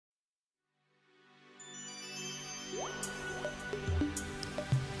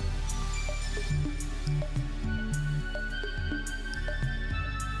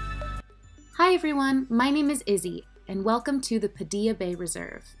Hi everyone, my name is Izzy, and welcome to the Padilla Bay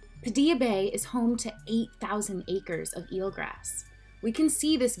Reserve. Padilla Bay is home to 8,000 acres of eelgrass. We can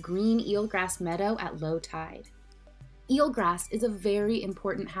see this green eelgrass meadow at low tide. Eelgrass is a very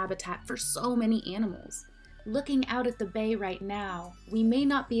important habitat for so many animals. Looking out at the bay right now, we may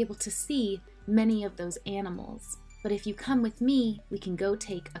not be able to see many of those animals, but if you come with me, we can go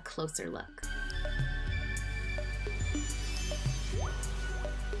take a closer look.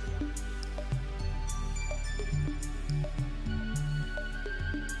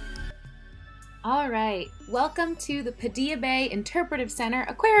 All right, welcome to the Padilla Bay Interpretive Center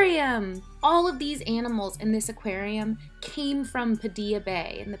Aquarium. All of these animals in this aquarium came from Padilla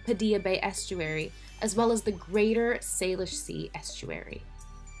Bay and the Padilla Bay estuary, as well as the greater Salish Sea estuary.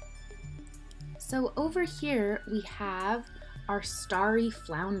 So over here we have our starry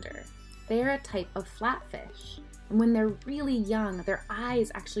flounder. They're a type of flatfish, and when they're really young, their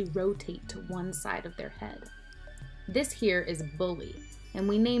eyes actually rotate to one side of their head. This here is Bully. And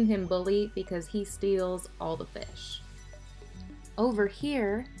we named him Bully because he steals all the fish. Over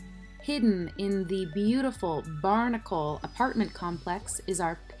here, hidden in the beautiful barnacle apartment complex, is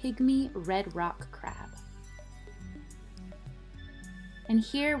our pygmy red rock crab. And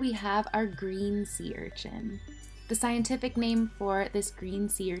here we have our green sea urchin. The scientific name for this green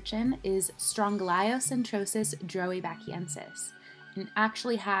sea urchin is Strongylocentrosus droebachiensis, and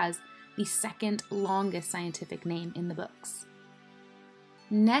actually has the second longest scientific name in the books.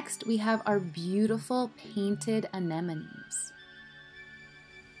 Next, we have our beautiful painted anemones.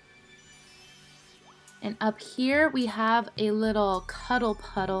 And up here, we have a little cuddle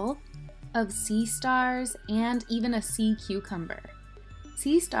puddle of sea stars and even a sea cucumber.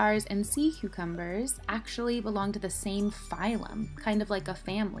 Sea stars and sea cucumbers actually belong to the same phylum, kind of like a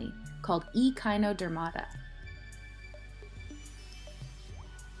family, called Echinodermata.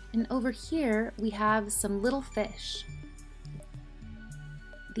 And over here, we have some little fish.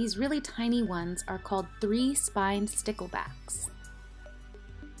 These really tiny ones are called three-spined sticklebacks.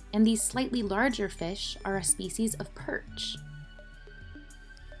 And these slightly larger fish are a species of perch.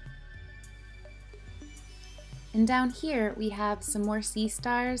 And down here we have some more sea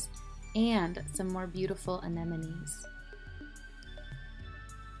stars and some more beautiful anemones.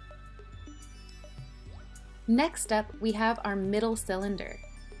 Next up, we have our middle cylinder.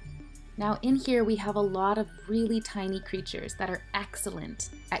 Now in here we have a lot of really tiny creatures that are excellent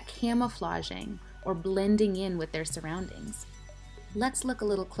at camouflaging or blending in with their surroundings. Let's look a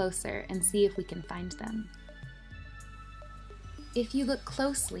little closer and see if we can find them. If you look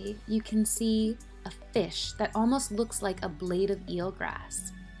closely, you can see a fish that almost looks like a blade of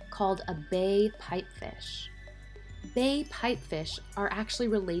eelgrass, called a bay pipefish. Bay pipefish are actually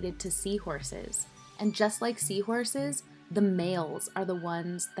related to seahorses, and just like seahorses, the males are the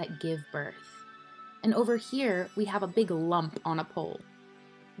ones that give birth. And over here, we have a big lump on a pole.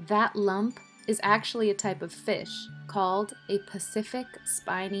 That lump is actually a type of fish called a Pacific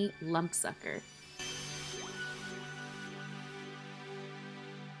spiny lumpsucker.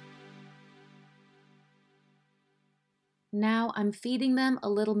 Now I'm feeding them a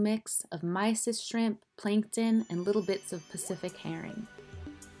little mix of mysis shrimp, plankton, and little bits of Pacific herring.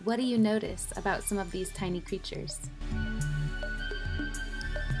 What do you notice about some of these tiny creatures?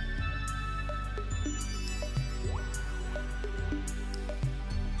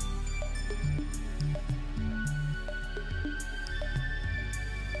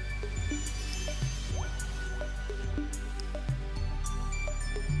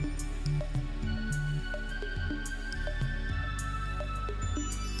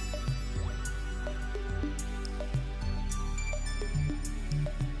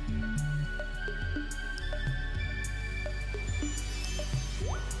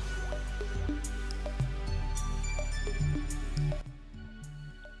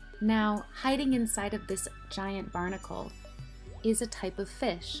 Now, hiding inside of this giant barnacle is a type of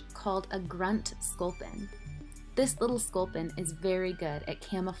fish called a grunt sculpin. This little sculpin is very good at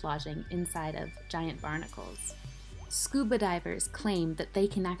camouflaging inside of giant barnacles. Scuba divers claim that they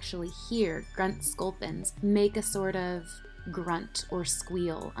can actually hear grunt sculpins make a sort of grunt or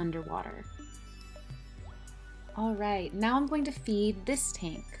squeal underwater. All right, now I'm going to feed this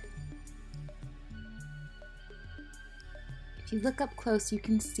tank. If you look up close, you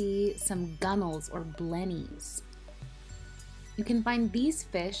can see some gunnels or blennies. You can find these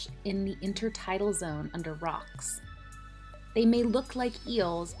fish in the intertidal zone under rocks. They may look like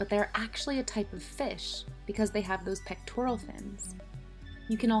eels, but they're actually a type of fish because they have those pectoral fins.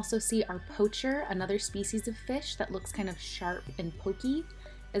 You can also see our poacher, another species of fish that looks kind of sharp and pokey,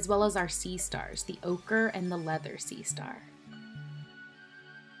 as well as our sea stars, the ochre and the leather sea star.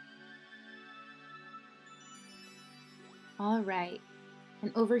 All right,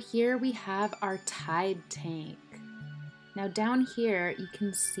 and over here we have our tide tank. Now down here you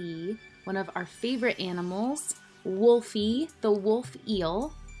can see one of our favorite animals, Wolfie, the wolf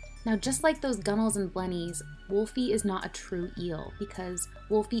eel. Now just like those gunnels and blennies, Wolfie is not a true eel because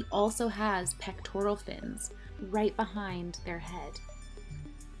Wolfie also has pectoral fins right behind their head.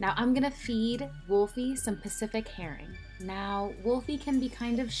 Now I'm gonna feed Wolfie some Pacific herring. Now Wolfie can be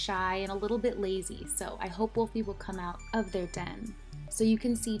kind of shy and a little bit lazy, so I hope Wolfie will come out of their den so you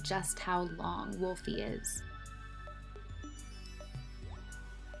can see just how long Wolfie is.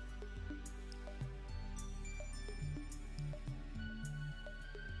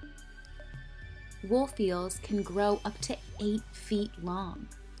 Wolf eels can grow up to 8 feet long.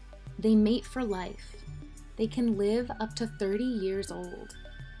 They mate for life. They can live up to 30 years old.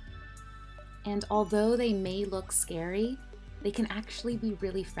 And although they may look scary, they can actually be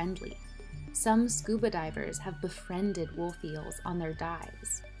really friendly. Some scuba divers have befriended wolf eels on their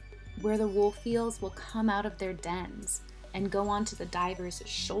dives, where the wolf eels will come out of their dens and go onto the diver's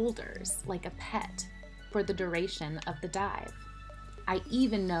shoulders like a pet for the duration of the dive. I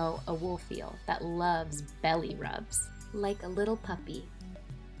even know a wolf eel that loves belly rubs, like a little puppy.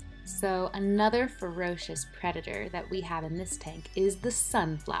 So another ferocious predator that we have in this tank is the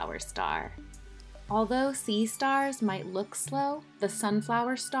sunflower star. Although sea stars might look slow, the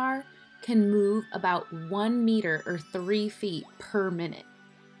sunflower star can move about 1 meter or 3 feet per minute.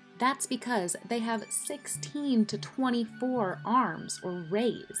 That's because they have 16 to 24 arms or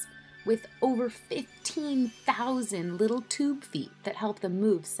rays, with over 15,000 little tube feet that help them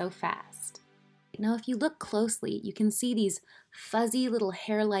move so fast. Now, if you look closely, you can see these fuzzy little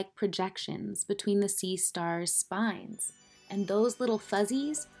hair-like projections between the sea star's spines. And those little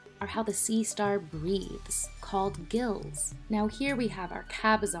fuzzies are how the sea star breathes, called gills. Now here we have our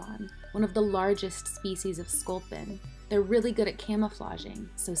cabezon, one of the largest species of sculpin. They're really good at camouflaging,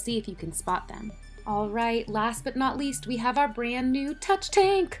 so see if you can spot them. All right, last but not least, we have our brand new touch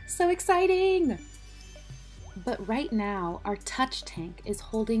tank. So exciting! But right now, our touch tank is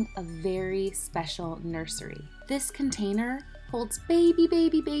holding a very special nursery. This container holds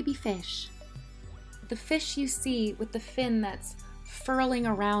baby fish. The fish you see with the fin that's furling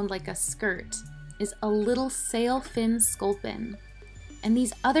around like a skirt is a little sailfin sculpin. And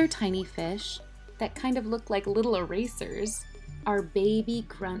these other tiny fish that kind of look like little erasers are baby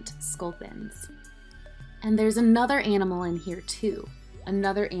grunt sculpins. And there's another animal in here too,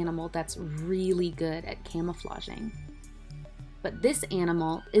 another animal that's really good at camouflaging. But this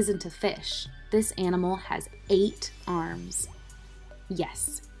animal isn't a fish. This animal has 8 arms.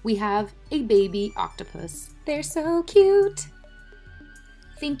 Yes, we have a baby octopus. They're so cute.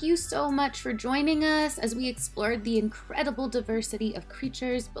 Thank you so much for joining us as we explored the incredible diversity of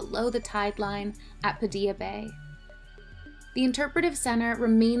creatures below the tide line at Padilla Bay. The Interpretive Center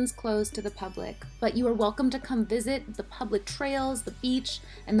remains closed to the public, but you are welcome to come visit the public trails, the beach,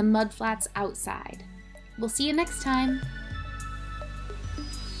 and the mudflats outside. We'll see you next time.